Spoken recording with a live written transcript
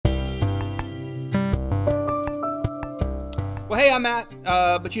Well, hey, I'm Matt,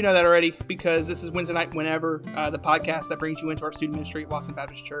 but you know that already because this is Wednesday Night Whenever, the podcast that brings you into our student ministry at Watson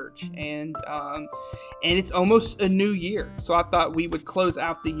Baptist Church, and it's almost a new year, so I thought we would close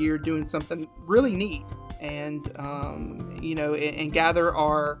out the year doing something really neat, and and gather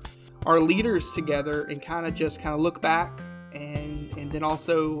our leaders together and kind of look back, and then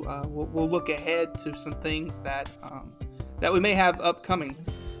also we'll look ahead to some things that we may have upcoming.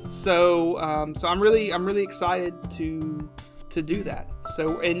 So I'm really excited to do that.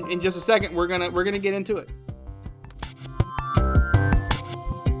 So in just a second, we're gonna get into it.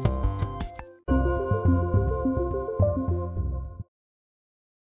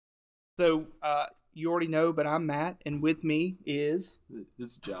 So you already know, but I'm Matt, and with me is This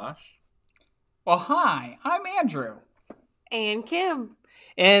is Josh. Well, hi, I'm Andrew. And Kim.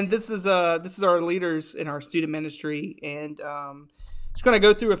 And this is our leaders in our student ministry, and just gonna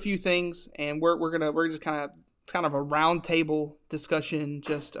go through a few things, and we're just kind of a round table discussion,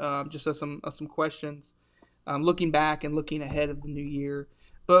 just of some questions, looking back and looking ahead of the new year.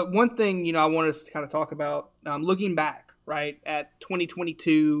 But one thing, I want us to kind of talk about, looking back, right, at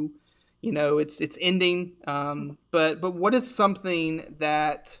 2022. It's ending, but what is something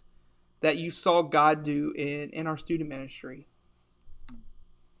that you saw God do in our student ministry?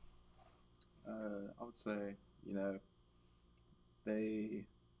 I would say, they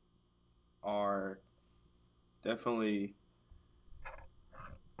are definitely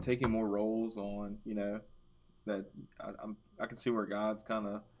taking more roles on, that I can see where God's kind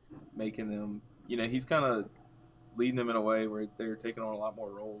of making them, he's kind of leading them in a way where they're taking on a lot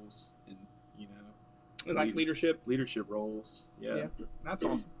more roles and, Like leadership roles. Yeah. That's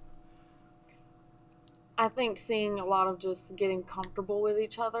awesome. I think seeing a lot of just getting comfortable with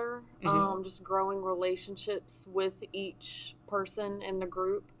each other, just growing relationships with each person in the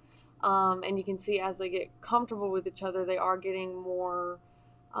group. And you can see as they get comfortable with each other, they are getting more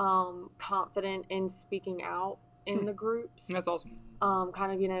confident in speaking out in the groups. That's awesome.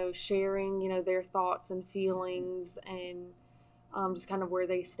 Sharing, their thoughts and feelings and just kind of where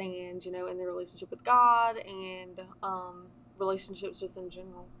they stand, in their relationship with God and relationships just in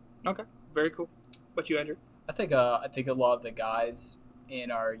general. Okay, very cool. What you, Andrew? I think a lot of the guys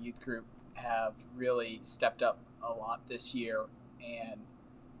in our youth group have really stepped up a lot this year and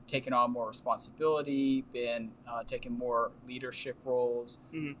taken on more responsibility, been taking more leadership roles,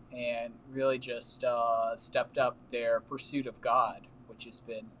 and really just stepped up their pursuit of God, which has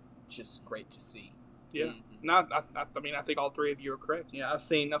been just great to see. Yeah, I think all three of you are correct. Yeah, I've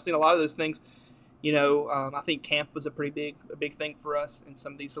seen a lot of those things. I think camp was a pretty big thing for us in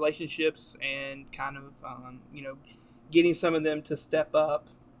some of these relationships, and kind of getting some of them to step up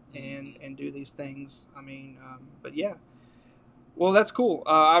and do these things. But yeah. Well, that's cool.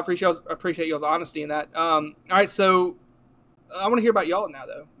 I appreciate y'all's honesty in that. All right, so I want to hear about y'all now,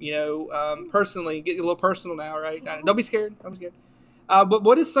 though. Personally, get a little personal now, right? Don't be scared. Don't be scared. But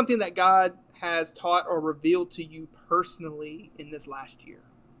what is something that God has taught or revealed to you personally in this last year?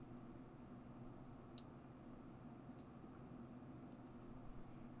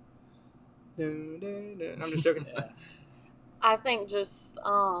 I'm just joking. Yeah. I think just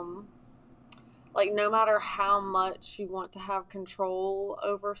no matter how much you want to have control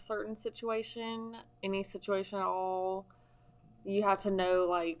over a certain situation, any situation at all, you have to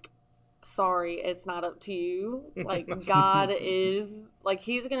know, sorry, it's not up to you. God is,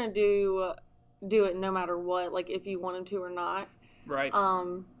 he's going to do it no matter what, if you want him to or not. Right.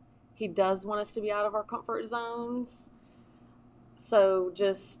 He does want us to be out of our comfort zones. So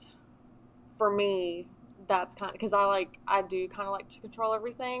just, for me, that's kind of, because I do kind of like to control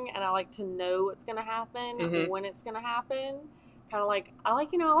everything, and I like to know what's going to happen, when it's going to happen. Kind of I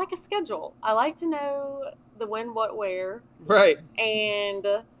like a schedule. I like to know the when, what, where. Right. And,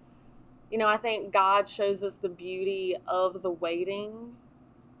 I think God shows us the beauty of the waiting,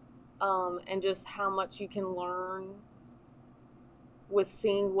 and just how much you can learn with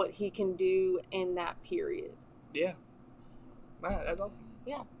seeing what he can do in that period. Yeah. Wow, that's awesome.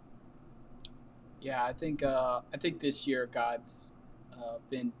 Yeah. Yeah, I think this year God's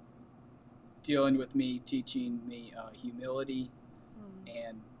been dealing with me, teaching me humility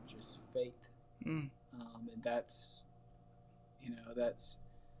and just faith, and that's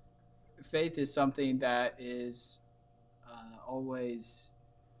faith is something that is always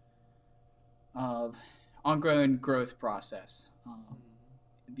ongoing growth process,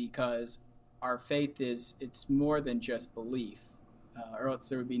 because our faith it's more than just belief. Or else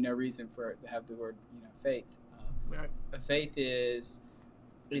there would be no reason for it to have the word, faith. Right. Faith is,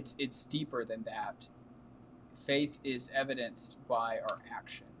 it's deeper than that. Faith is evidenced by our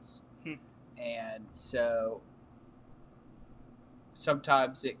actions, and so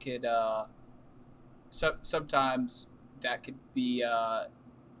sometimes it could sometimes that could be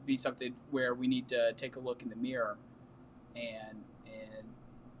something where we need to take a look in the mirror and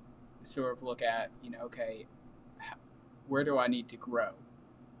sort of look at, okay, where do I need to grow?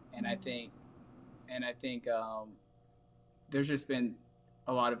 And I think there's just been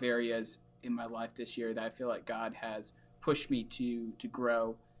a lot of areas in my life this year that I feel like God has pushed me to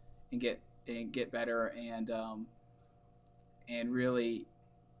grow and get better and really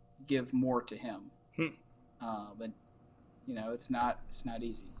give more to Him. But it's not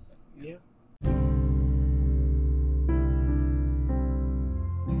easy. But, Yeah.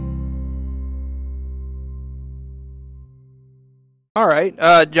 All right,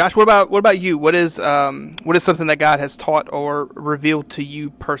 Josh. What about you? What is something that God has taught or revealed to you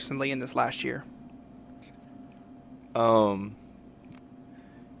personally in this last year?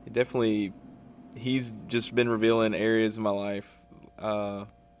 Definitely, He's just been revealing areas of my life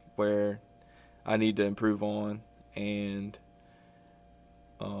where I need to improve on, and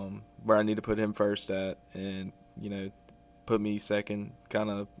where I need to put Him first at, and put me second. Kind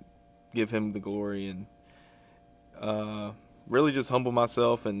of give Him the glory, and really just humble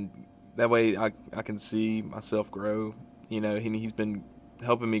myself, and that way I can see myself grow. He's been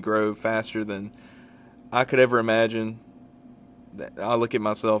helping me grow faster than I could ever imagine. I look at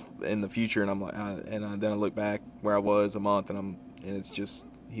myself in the future, and I'm like, then I look back where I was a month, and it's just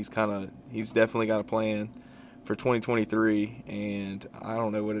he's definitely got a plan for 2023, and I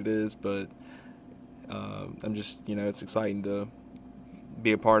don't know what it is, but I'm just it's exciting to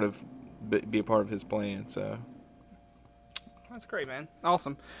be a part of His plan. So. That's great, man.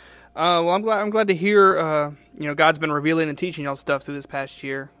 Awesome. Well, I'm glad to hear. God's been revealing and teaching y'all stuff through this past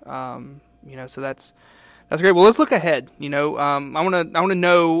year. So that's great. Well, let's look ahead. I want to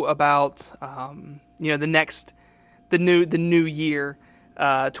know about the new year,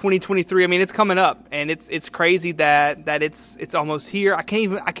 2023. I mean, it's coming up, and it's crazy that it's almost here. I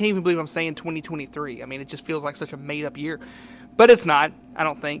can't even believe I'm saying 2023. I mean, it just feels like such a made up year, but it's not. I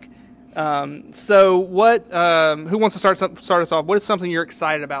don't think. So what? Who wants to start us off? What is something you're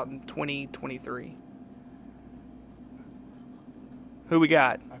excited about in 2023? Who we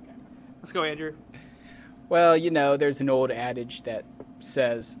got? Okay. Let's go, Andrew. Well, there's an old adage that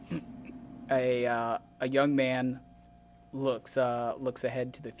says a young man looks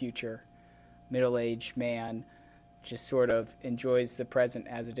ahead to the future. Middle-aged man just sort of enjoys the present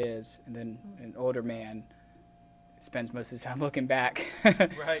as it is, and then an older man spends most of his time looking back.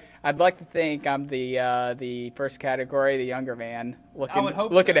 Right. I'd like to think I'm the first category, the younger man, looking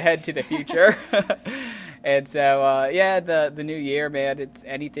so. ahead to the future. And so the new year, man, it's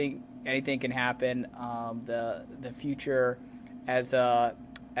anything can happen. The future, as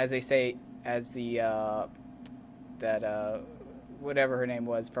they say, as the whatever her name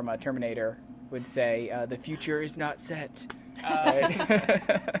was from Terminator would say, the future is not set. You're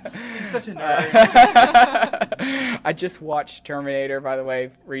such a nerd. I just watched Terminator, by the way,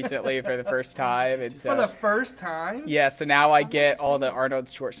 recently for the first time. And so, for the first time? Yeah, so now I get all the Arnold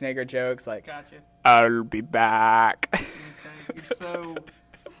Schwarzenegger jokes, like, Gotcha. I'll be back. Okay. You're so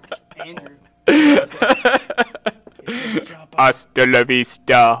Andrew. Hasta la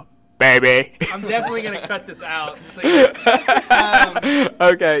vista, baby. I'm definitely going to cut this out.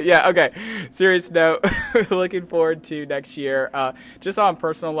 Okay. Serious note, looking forward to next year. Just on a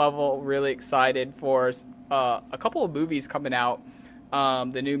personal level, really excited for a couple of movies coming out.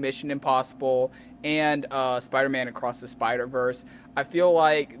 The new Mission Impossible and Spider-Man Across the Spider-Verse. I feel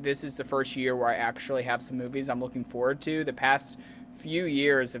like this is the first year where I actually have some movies I'm looking forward to. The past few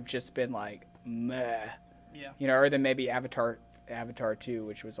years have just been like, meh. Yeah. Or then maybe Avatar 2,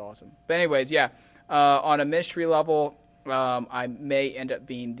 which was awesome. But anyways, yeah. On a ministry level, I may end up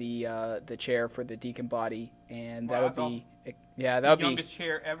being the chair for the deacon body, and that would be awesome. That'll be youngest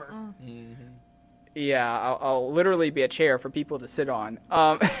chair ever. Mm-hmm. Yeah, I'll literally be a chair for people to sit on.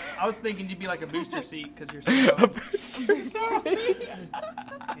 I was thinking you'd be like a booster seat because you're so young. A booster seat.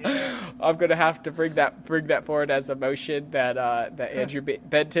 Yeah. I'm gonna have to bring that forward as a motion that Andrew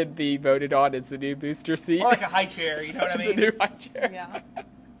Benton be voted on as the new booster seat. Or like a high chair, you know what I mean? The new high chair. Yeah.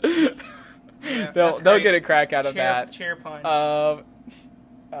 Yeah, They'll get a crack out of that. Chair punch. Yeah.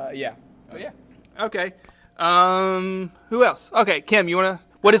 Oh yeah. Okay. Who else? Okay, Kim, you wanna?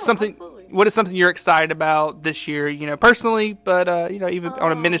 What is something? Absolutely. What is something you're excited about this year? Personally, but even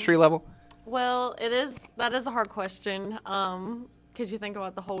on a ministry level. Well, that is a hard question because you think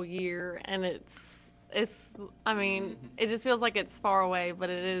about the whole year, and it's. I mean, it just feels like it's far away, but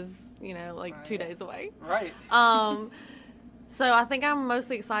it is. Like 2 days away. Right. So I think I'm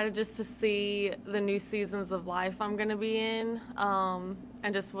mostly excited just to see the new seasons of life I'm going to be in,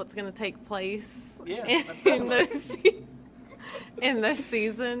 and just what's going to take place in those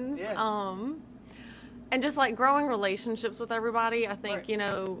seasons. Yeah. And just like growing relationships with everybody. I think,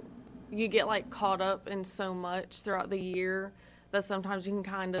 you get like caught up in so much throughout the year that sometimes you can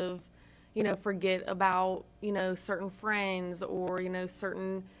kind of, forget about, certain friends or,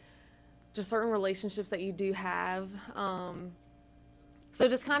 certain relationships that you do have. So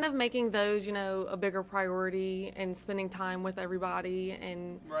just kind of making those, a bigger priority and spending time with everybody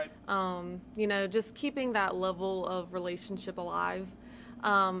and, just keeping that level of relationship alive.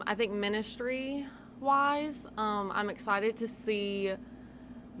 I think ministry-wise, I'm excited to see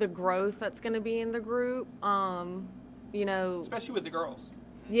the growth that's going to be in the group. Especially with the girls.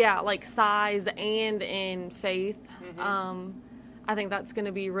 Yeah, like size and in faith. Mm-hmm. I think that's going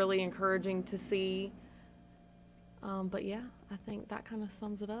to be really encouraging to see. But yeah, I think that kind of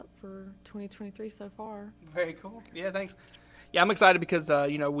sums it up for 2023 so far. Very cool. Yeah, thanks. Yeah, I'm excited because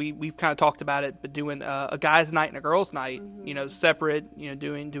we've kind of talked about it, but doing a guys' night and a girls' night, separate,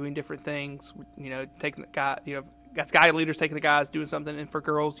 doing different things, taking the guy, got guy leaders taking the guys doing something, and for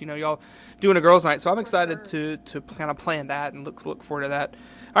girls, y'all doing a girls' night. So I'm excited to kind of plan that and look forward to that.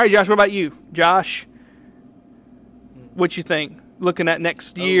 All right, Josh, what about you, Josh? What you think? Looking at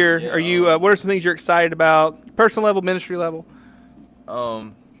next year, are you? What are some things you're excited about? Personal level, ministry level.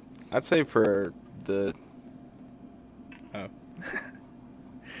 I'd say for the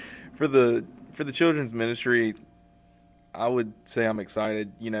for the children's ministry, I would say I'm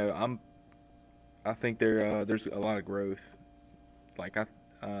excited. I think there's a lot of growth. Like I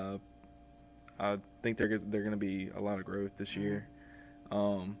think they're going to be a lot of growth this year.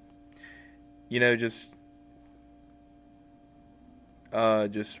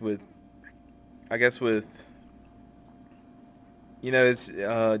 Just with, I guess with, it's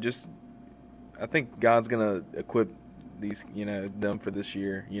just, I think God's gonna equip these, them for this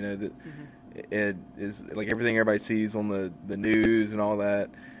year. That it is like everything everybody sees on the news and all that.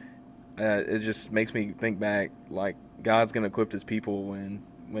 It just makes me think back, like God's gonna equip His people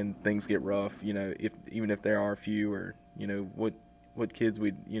when things get rough. Even if there are few, or what kids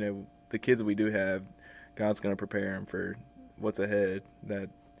the kids that we do have, God's gonna prepare them for what's ahead. That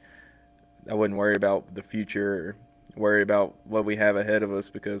I wouldn't worry about the future, or worry about what we have ahead of us,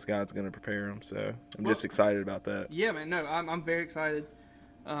 because God's going to prepare them. So I'm just excited about that. Yeah, man. No, I'm very excited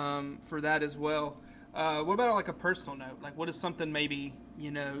for that as well. What about like a personal note? Like, what is something maybe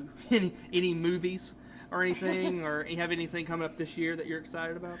any movies or anything, or you have anything coming up this year that you're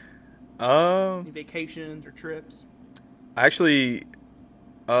excited about? Any vacations or trips? Actually,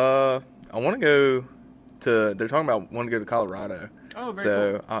 I want to go to. They're talking about wanting to go to Colorado. Oh,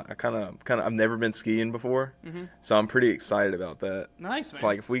 very cool. I kind of I've never been skiing before, so I'm pretty excited about that. Nice, man. It's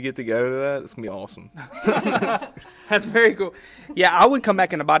like if we get to go to that, it's gonna be awesome. That's very cool. Yeah, I would come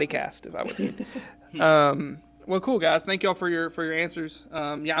back in a body cast if I was skiing. Well, cool guys. Thank y'all for your answers.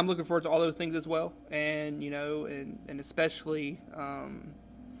 Yeah, I'm looking forward to all those things as well, and and especially.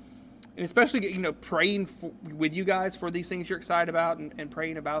 And especially, praying with you guys for these things you're excited about, and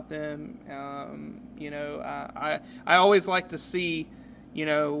praying about them. I always like to see,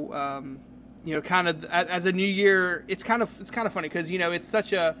 kind of as a new year. It's kind of funny because it's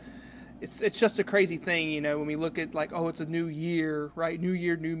such a, it's just a crazy thing, when we look at like, oh, it's a new year, right? New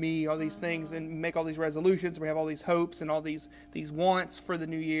year, new me, all these things, and make all these resolutions. We have all these hopes and all these wants for the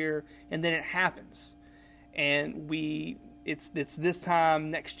new year, and then it happens, and it's this time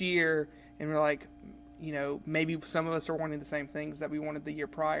next year, and we're like, maybe some of us are wanting the same things that we wanted the year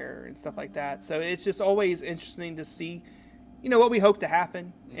prior and stuff like that. So it's just always interesting to see, what we hope to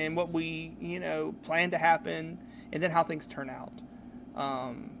happen and what we, plan to happen, and then how things turn out.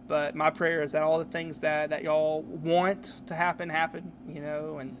 But my prayer is that all the things that y'all want to happen,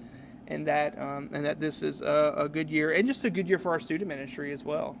 and that this is a good year, and just a good year for our student ministry as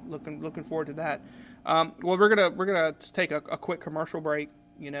well. Looking forward to that. Well, we're gonna take a quick commercial break,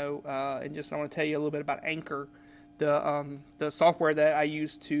 and just I want to tell you a little bit about Anchor, the software that I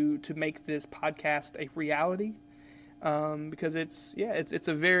use to make this podcast a reality, because it's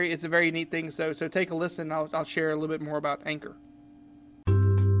a very neat thing. So take a listen. I'll share a little bit more about Anchor.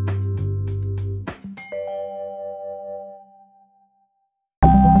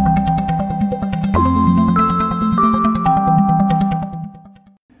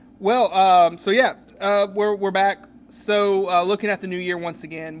 Well, we're back. So, looking at the new year once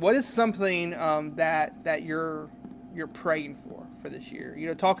again, what is something that you're praying for this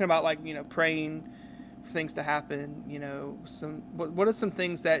year? Talking about like praying for things to happen. What are some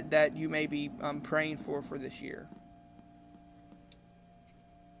things that you may be praying for this year?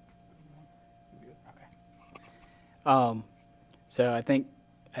 So I think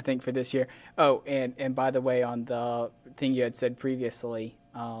for this year. Oh, and by the way, on the thing you had said previously,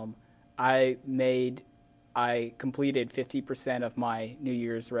 I completed 50% of my New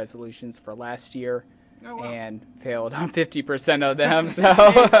Year's resolutions for last year. Oh, wow. And failed on 50% of them. So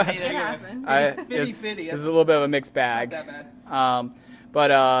it's a little bit of a mixed bag. Not that bad.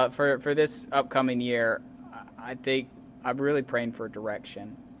 But for this upcoming year, I think I'm really praying for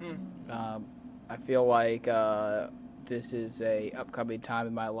direction. I feel like this is a upcoming time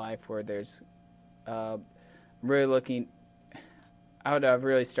in my life where there's really looking. I've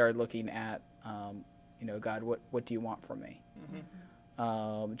really started looking at, God, what do you want from me?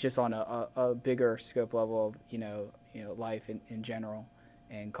 Just on a bigger scope level of life in general,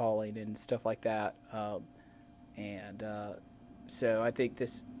 and calling and stuff like that. So I think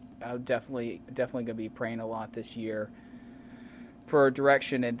I'm definitely gonna be praying a lot this year for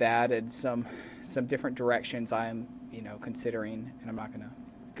direction in that, and some different directions I'm considering, and I'm not gonna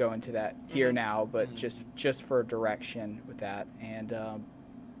go into that here now, but just for direction with that, and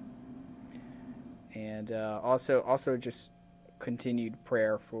also just continued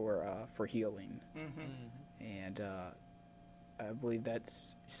prayer for healing, and I believe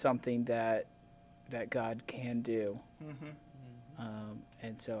that's something that God can do,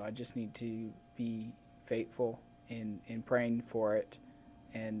 and so I just need to be faithful in praying for it,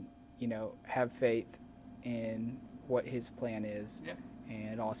 and have faith in what His plan is,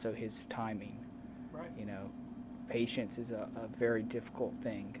 and also His timing. Right. Patience is a very difficult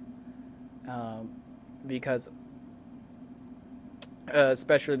thing, because.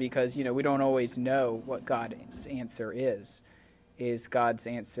 Especially because we don't always know what God's answer is. Is God's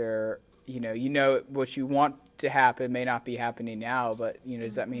answer what you want to happen may not be happening now, but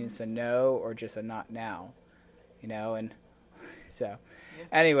does that mean it's a no or just a not now? And so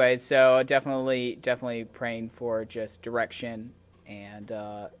anyway, so definitely praying for just direction and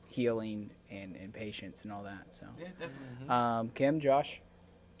healing and patience and all that. So Yeah, definitely. Kim, Josh.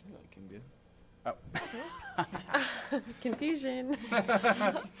 Kim good. Oh. Confusion.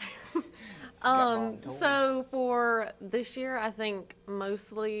 So for this year, I think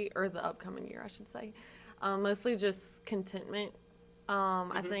mostly, or the upcoming year, I should say, mostly just contentment.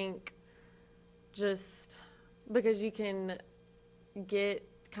 I think just because you can get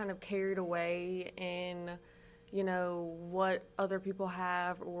kind of carried away in, what other people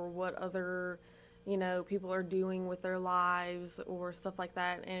have, or what other, people are doing with their lives or stuff like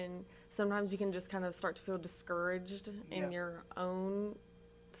that. And sometimes you can just kind of start to feel discouraged in your own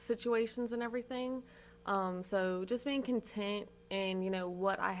situations and everything. So just being content in,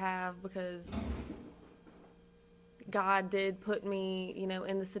 what I have, because God did put me,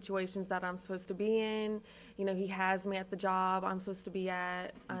 in the situations that I'm supposed to be in. He has me at the job I'm supposed to be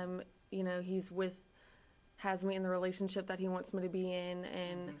at. Has me in the relationship that He wants me to be in,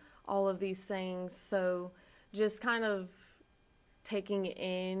 and all of these things. So just kind of taking it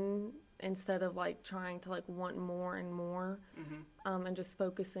in instead of trying to want more and more, and just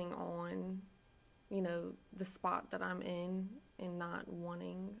focusing on, the spot that I'm in, and not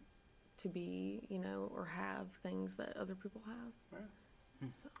wanting to be, or have things that other people have. Right.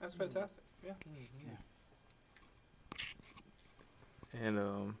 So. That's fantastic. Yeah.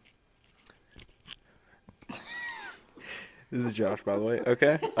 And this is Josh, by the way.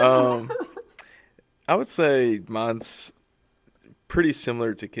 Okay. I would say mine's pretty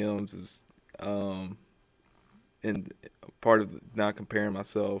similar to Kim's, is and part of not comparing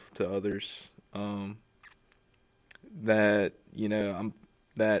myself to others, that I'm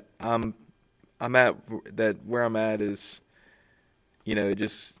at that where I'm at is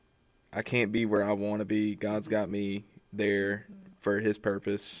just I can't be where I want to be. God's got me there for His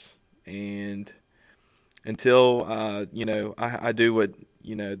purpose, and until I do what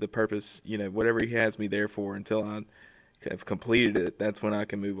the purpose, whatever He has me there for, until I have completed it, that's when I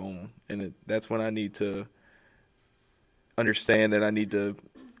can move on. And that's when I need to understand that I need to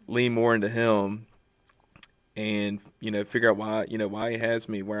lean more into Him, and figure out why He has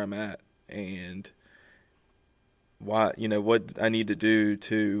me where I'm at, and why what I need to do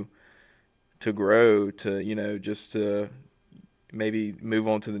to grow, to just to maybe move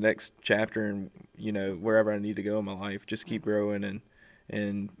on to the next chapter, and wherever I need to go in my life, just keep growing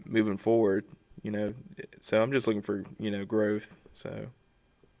and moving forward. So I'm just looking for, growth. So.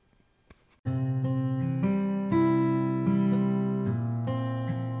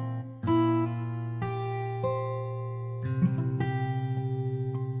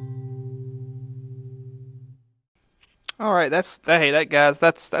 All right, guys,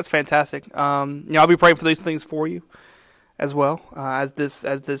 that's fantastic. I'll be praying for these things for you as well, as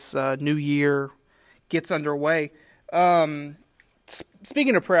this new year gets underway.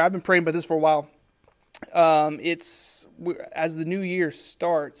 Speaking of prayer, I've been praying about this for a while. As the new year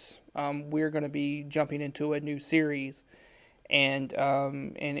starts, we're going to be jumping into a new series, and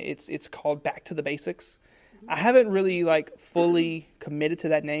it's called Back to the Basics. I haven't really fully committed to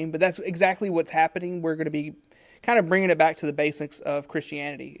that name, but that's exactly what's happening. We're going to be kind of bringing it back to the basics of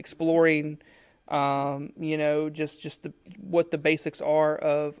Christianity, exploring, what the basics are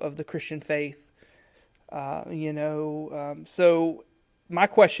of the Christian faith. So my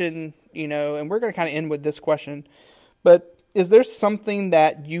question, and we're going to kind of end with this question, but is there something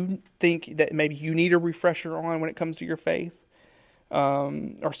that you think that maybe you need a refresher on when it comes to your faith,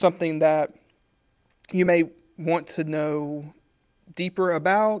 or something that you may want to know deeper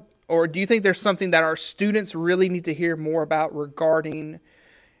about? Or do you think there's something that our students really need to hear more about regarding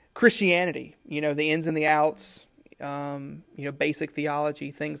Christianity? The ins and the outs, basic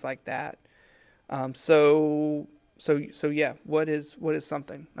theology, things like that. So yeah, what is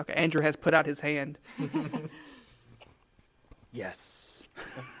something? Okay, Andrew has put out his hand. Yes.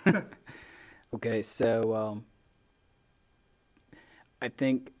 Okay, so I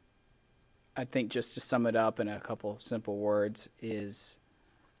think just to sum it up in a couple simple words is,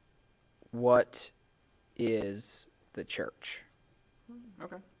 what is the church?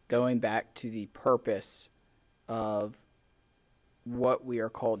 Okay. Going back to the purpose of what we are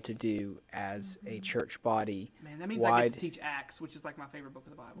called to do as a church body. Man, that means I get to teach Acts, which is my favorite book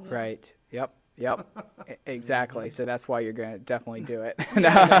of the Bible. Right. Yep. Exactly. So that's why you're going to definitely do it.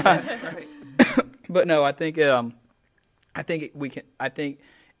 Right. But no, I think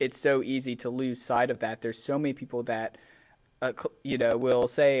it's so easy to lose sight of that. There's so many people that will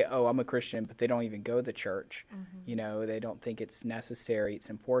say, "Oh, I'm a Christian," but they don't even go to church. Mm-hmm. They don't think it's necessary, it's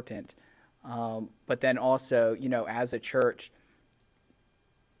important. But then also, as a church,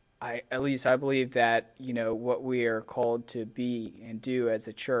 I believe that, what we are called to be and do as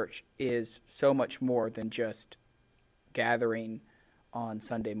a church is so much more than just gathering on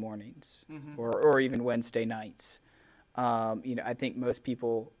Sunday mornings, mm-hmm. or even Wednesday nights. I think most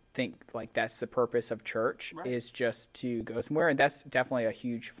people think that's the purpose of church, right, is just to go somewhere, and that's definitely a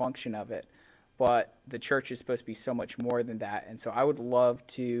huge function of it. But the church is supposed to be so much more than that, and so I would love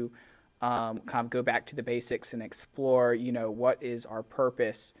to kind of go back to the basics and explore, what is our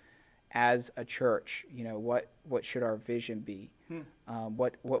purpose as a church? What should our vision be?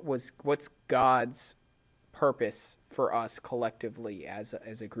 What's God's purpose for us collectively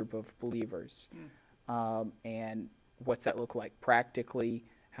as a group of believers? And what's that look like practically?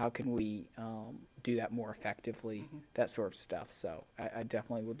 How can we do that more effectively? Mm-hmm. That sort of stuff. So I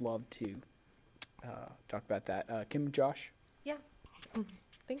definitely would love to talk about that. Kim and Josh? Yeah.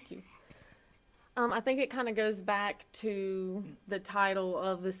 Thank you. I think it kind of goes back to the title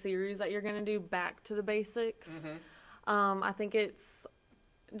of the series that you're going to do, Back to the Basics. Mm-hmm. I think it's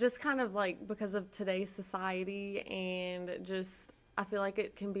just kind of because of today's society, and just I feel like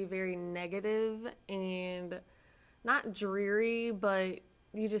it can be very negative and not dreary, but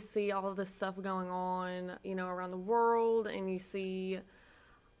you just see all of this stuff going on, around the world, and you see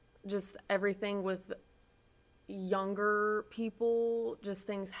just everything with younger people, just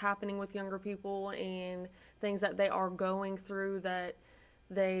things happening with younger people and things that they are going through that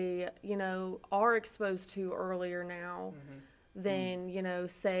they, are exposed to earlier now, mm-hmm. than,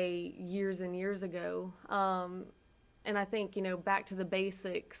 say years and years ago. And I think, back to the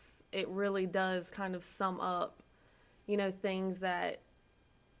basics, it really does kind of sum up, things that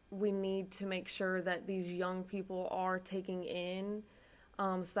we need to make sure that these young people are taking in,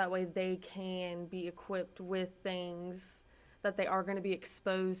 so that way they can be equipped with things that they are going to be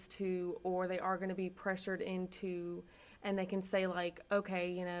exposed to, or they are going to be pressured into, and they can say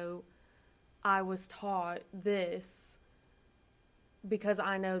okay, I was taught this because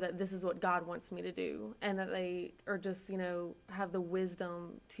I know that this is what God wants me to do, and that they are just, have the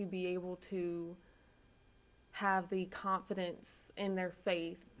wisdom to be able to have the confidence in their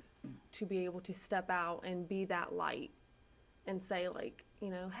faith to be able to step out and be that light and say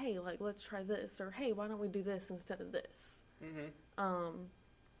hey, let's try this, or hey, why don't we do this instead of this? Mm-hmm.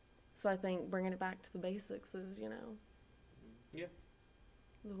 So I think bringing it back to the basics is, yeah,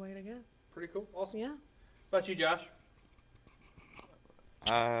 the way to go. Pretty cool. Awesome. Yeah. What about you, Josh?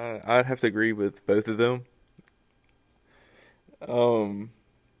 I'd have to agree with both of them.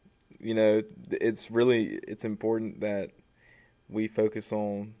 It's important that we focus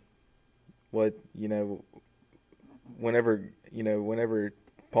on what, whenever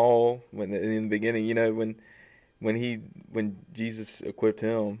Paul, in the beginning, when Jesus equipped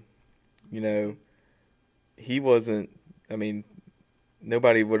him, he wasn't,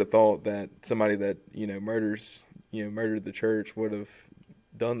 nobody would have thought that somebody that, murders murdered the church would have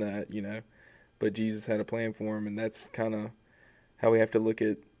done that, but Jesus had a plan for him, and that's kind of how we have to look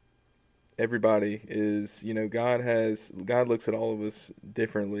at everybody is, God looks at all of us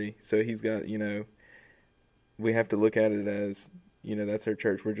differently. So he's got, we have to look at it as, that's our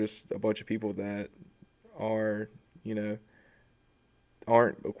church. We're just a bunch of people that are,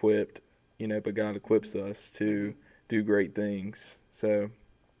 aren't equipped, but God equips us to do great things. So,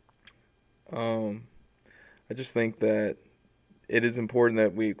 I just think that it is important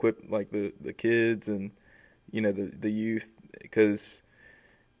that we equip like the kids and, the youth, because,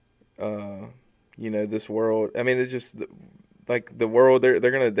 this world, I mean, it's just like the world, they are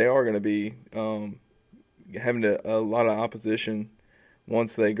going to be, having a lot of opposition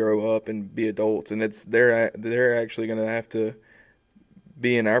once they grow up and be adults, and they're actually going to have to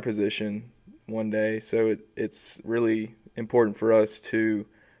be in our position one day. So it's really important for us to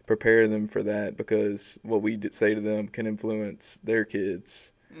prepare them for that, because what we say to them can influence their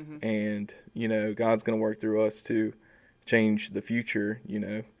kids. Mm-hmm. And God's going to work through us to change the future,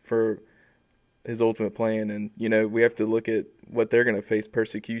 for his ultimate plan. And we have to look at what they're going to face,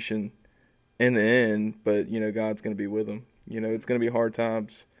 persecution in the end, but God's going to be with them. It's going to be hard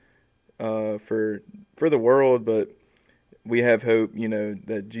times for the world, but we have hope,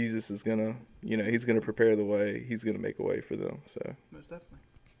 that Jesus is going to, he's going to prepare the way. He's going to make a way for them. So most definitely.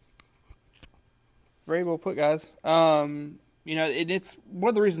 Very well put, guys. And it's one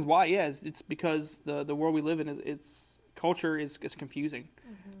of the reasons why. It's because the world we live in is culture is confusing.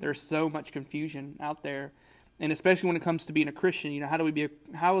 Mm-hmm. There's so much confusion out there, and especially when it comes to being a Christian. How do we be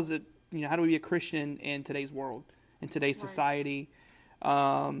a Christian in today's world, in today's society?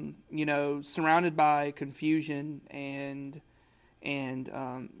 Surrounded by confusion and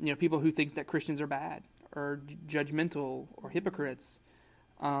people who think that Christians are bad or judgmental or hypocrites.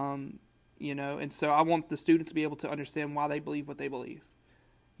 And so I want the students to be able to understand why they believe what they believe.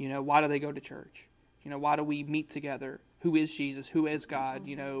 Why do they go to church? Why do we meet together? Who is Jesus? Who is God?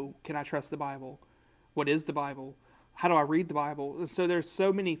 Can I trust the Bible? What is the Bible? How do I read the Bible? And so there's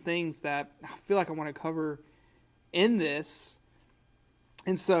so many things that I feel like I want to cover in this.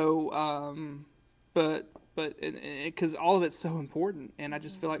 And so, because all of it's so important, and I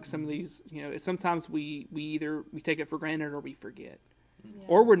just feel like some of these, sometimes we either take it for granted or we forget,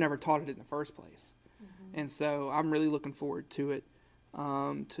 or we're never taught it in the first place. Mm-hmm. And so I'm really looking forward to it,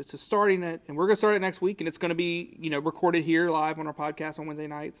 to starting it, and we're going to start it next week, and it's going to be, recorded here live on our podcast on Wednesday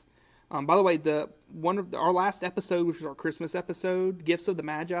nights. By the way, our last episode, which was our Christmas episode, Gifts of the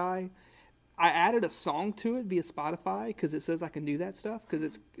Magi, I added a song to it via Spotify because it says I can do that stuff, because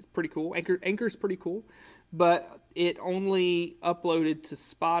it's pretty cool. Anchor's pretty cool, but it only uploaded to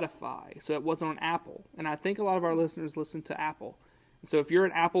Spotify, so it wasn't on Apple. And I think a lot of our listeners listen to Apple. So if you're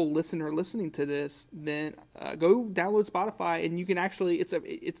an Apple listener listening to this, then go download Spotify, and you can actually it's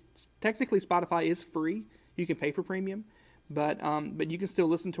technically Spotify is free. You can pay for premium, but you can still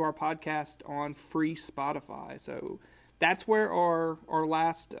listen to our podcast on free Spotify. So that's where our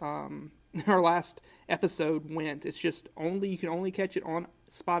last episode went. It's just you can only catch it on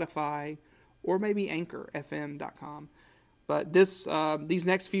Spotify or maybe anchorfm.com. But these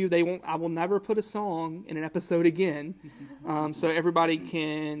next few, I will never put a song in an episode again, so everybody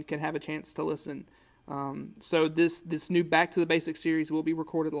can have a chance to listen. So this new Back to the Basics series will be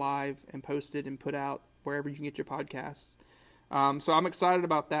recorded live and posted and put out wherever you can get your podcasts. So I'm excited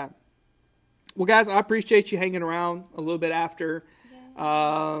about that. Well, guys, I appreciate you hanging around a little bit after,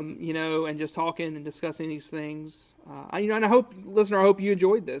 and just talking and discussing these things. And I hope you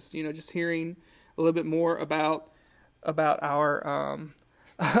enjoyed this. Just hearing a little bit more about our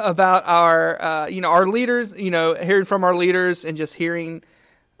our leaders. Hearing from our leaders and just hearing,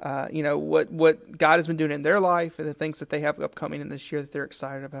 what God has been doing in their life and the things that they have upcoming in this year that they're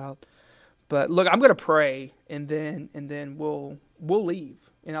excited about. But look, I'm going to pray, and then we'll leave,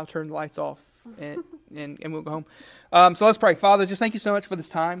 and I'll turn the lights off, and we'll go home. So let's pray. Father, just thank you so much for this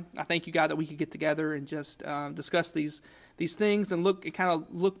time. I thank you, God, that we could get together and just discuss these things and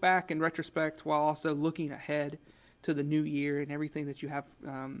look back in retrospect while also looking ahead to the new year and everything that you have,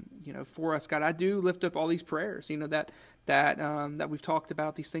 for us, God. I do lift up all these prayers, that we've talked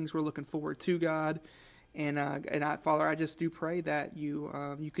about, these things we're looking forward to, God. And Father, I just do pray that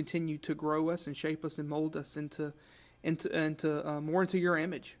you continue to grow us and shape us and mold us into more into your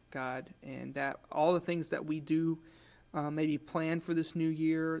image, God, and that all the things that we do maybe plan for this new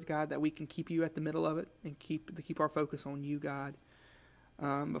year, God, that we can keep you at the middle of it and keep our focus on you, God.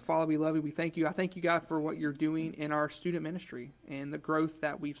 But Father, we love you. We thank you. I thank you, God, for what you're doing in our student ministry and the growth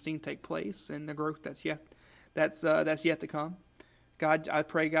that we've seen take place and the growth that's yet to come. God, I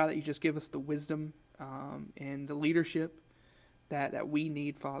pray, God, that you just give us the wisdom and the leadership that we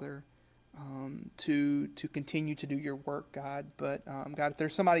need, Father, to continue to do your work, God. But God, if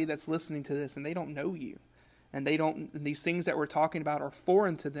there's somebody that's listening to this and they don't know you, and these things that we're talking about are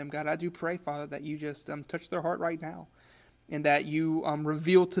foreign to them, God, I do pray, Father, that you just touch their heart right now, and that you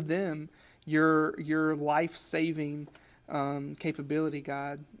reveal to them your life-saving capability,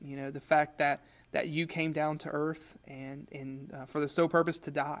 God. The fact that you came down to earth and for the sole purpose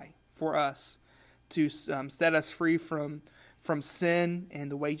to die for us, to set us free from sin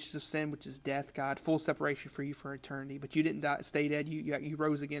and the wages of sin, which is death, God, full separation for you for eternity. But you didn't stay dead. You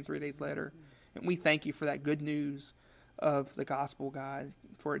rose again 3 days later. And we thank you for that good news of the gospel, God,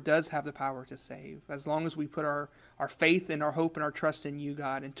 for it does have the power to save. As long as we put our faith and our hope and our trust in you,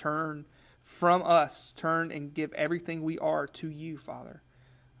 God, and turn from us, turn and give everything we are to you, Father,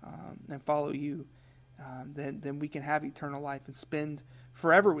 and follow you, then we can have eternal life and spend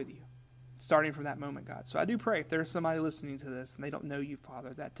forever with you, starting from that moment, God. So I do pray if there's somebody listening to this and they don't know you,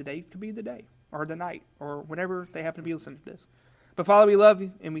 Father, that today could be the day or the night or whenever they happen to be listening to this. But Father, we love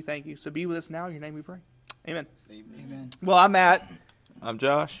you and we thank you. So be with us now. In your name we pray. Amen. Amen. Well, I'm Matt. I'm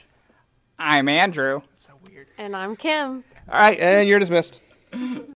Josh. I'm Andrew. So weird. And I'm Kim. All right, and you're dismissed.